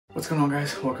What's going on,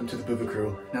 guys? Welcome to the WHOMEVER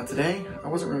crew. Now today, I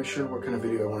wasn't really sure what kind of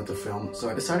video I wanted to film, so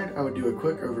I decided I would do a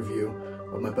quick overview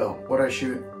of my bow, what I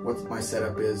shoot, what my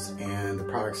setup is, and the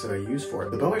products that I use for it.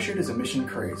 The bow I shoot is a Mission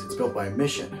Craze. It's built by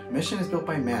Mission. Mission is built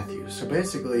by Mathews. So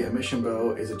basically, a Mission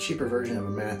bow is a cheaper version of a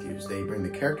Mathews. They bring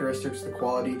the characteristics, the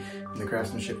quality, and the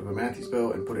craftsmanship of a Mathews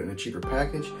bow and put it in a cheaper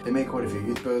package. They make quite a few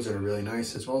youth bows that are really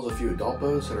nice, as well as a few adult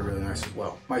bows that are really nice as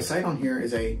well. My sight on here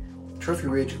is a Trophy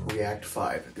Ridge React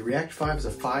 5. The React 5 is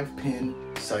a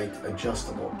 5-pin sight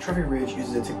adjustable. Trophy Ridge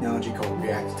uses a technology called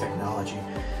React technology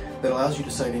that allows you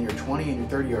to sight in your 20 and your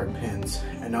 30 yard pins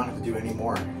and not have to do any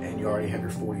more, and you already have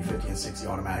your 40, 50, and 60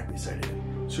 automatically sighted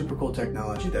in. Super cool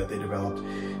technology that they developed.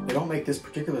 They don't make this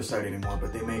particular sight anymore,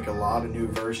 but they make a lot of new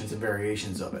versions and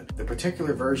variations of it. The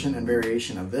particular version and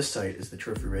variation of this sight is the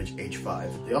Trophy Ridge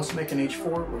H5. They also make an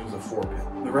H4, which is a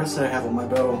 4-pin. The rest that I have on my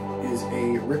bow is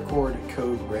a Ripcord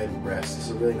Code Red rest. This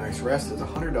is a really nice rest. It's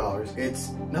 $100.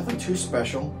 It's nothing too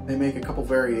special. They make a couple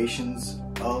variations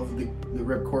of the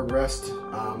Ripcord rest.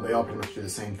 They all pretty much do the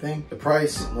same thing. The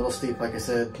price, a little steep, like I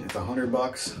said, it's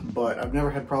 $100, but I've never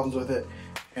had problems with it,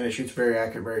 and it shoots very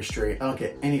accurate, very straight. I don't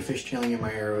get any fishtailing in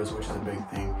my arrows, which is a big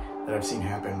thing that I've seen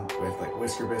happen with like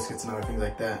whisker biscuits and other things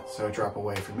like that. So a drop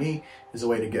away for me is the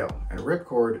way to go. And a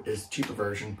Ripcord is the cheaper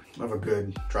version of a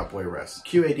good drop away rest.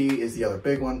 QAD is the other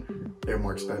big one. They're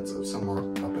more expensive, somewhere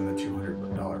up in the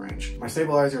 $200 range. My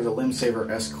stabilizer is a Limbsaver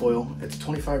S-Coil. It's a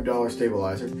 $25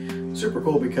 stabilizer. Super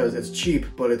cool because it's cheap,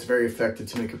 but it's very effective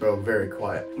to make a bow very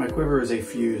quiet. My quiver is a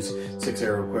Fuze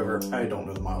 6-arrow quiver. I don't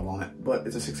know the model on it, but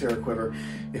it's a 6-arrow quiver.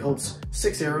 It holds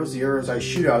 6 arrows. The arrows I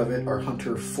shoot out of it are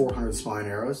Hunter 400 spine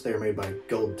arrows. They are made by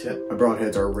Goldtip. My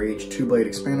broadheads are Rage 2-blade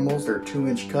expandables. They're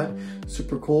 2-inch cut.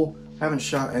 Super cool. Haven't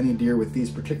shot any deer with these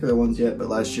particular ones yet, but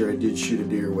last year I did shoot a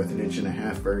deer with an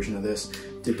 1.5-inch version of this.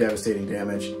 Did devastating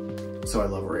damage. So I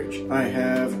love Rage. I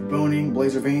have boning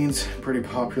blazer vanes, pretty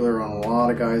popular on a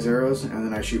lot of guys' arrows, and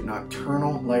then I shoot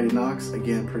nocturnal lighted nocks,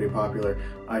 again pretty popular.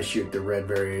 I shoot the red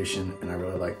variation, and I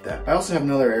really like that. I also have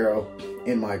another arrow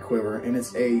in my quiver, and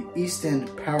it's a Easton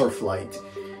Power Flight,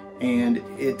 and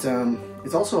it's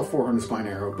also a 400 spine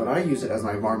arrow, but I use it as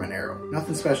my varmint arrow.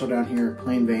 Nothing special down here,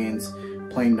 plain vanes,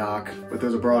 plain knock, but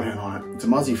there's a broadhead on it. It's a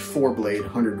Muzzy 4-blade,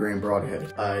 100-grain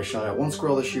broadhead. I shot at one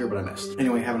squirrel this year, but I missed.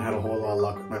 Anyway, haven't had a whole lot of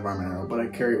luck with my varmint arrow, but I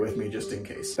carry it with me just in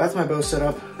case. That's my bow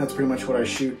setup. That's pretty much what I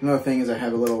shoot. Another thing is I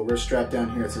have a little wrist strap down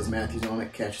here. It says Mathews on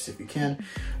it, catch us if you can.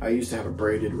 I used to have a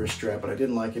braided wrist strap, but I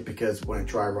didn't like it because when it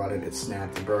dry rotted, it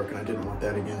snapped and broke, and I didn't want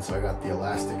that again, so I got the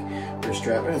elastic wrist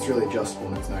strap, and it's really adjustable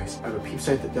and it's nice. I have a peep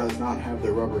sight that does not have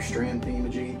the rubber strand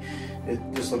thingamajig. It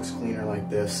just looks cleaner like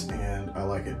this, and I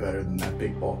like it better than that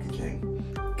big bulky thing.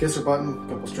 Kisser button,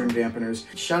 couple string dampeners.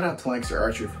 Shout out to Lancaster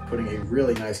Archery for putting a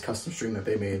really nice custom string that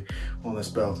they made on this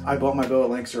bow. I bought my bow at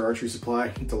Lancaster Archery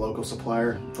Supply. It's a local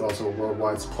supplier, but also a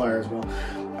worldwide supplier as well.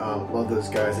 Love those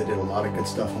guys. They did a lot of good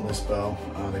stuff on this bow.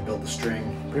 They built the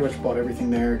string. Pretty much bought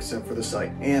everything there except for the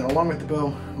sight. And along with the bow,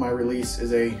 my release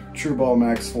is a True Ball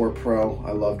Max 4 Pro.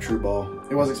 I love True Ball.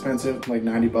 It was expensive, like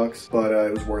 90 bucks, but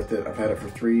it was worth it. I've had it for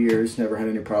 3 years, never had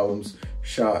any problems.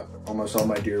 Shot almost all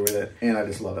my deer with it, and I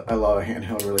just love it. I love a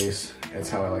handheld release. It's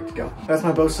how I like to go. That's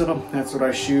my bow setup. That's what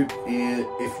I shoot. And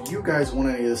if you guys want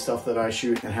any of the stuff that I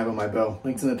shoot and have on my bow,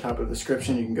 links in the top of the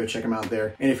description. You can go check them out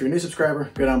there. And if you're a new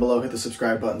subscriber, go down below, hit the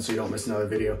subscribe button so you don't miss another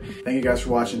video. Thank you guys for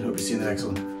watching. Hope to see you in the next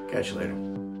one. Catch you later.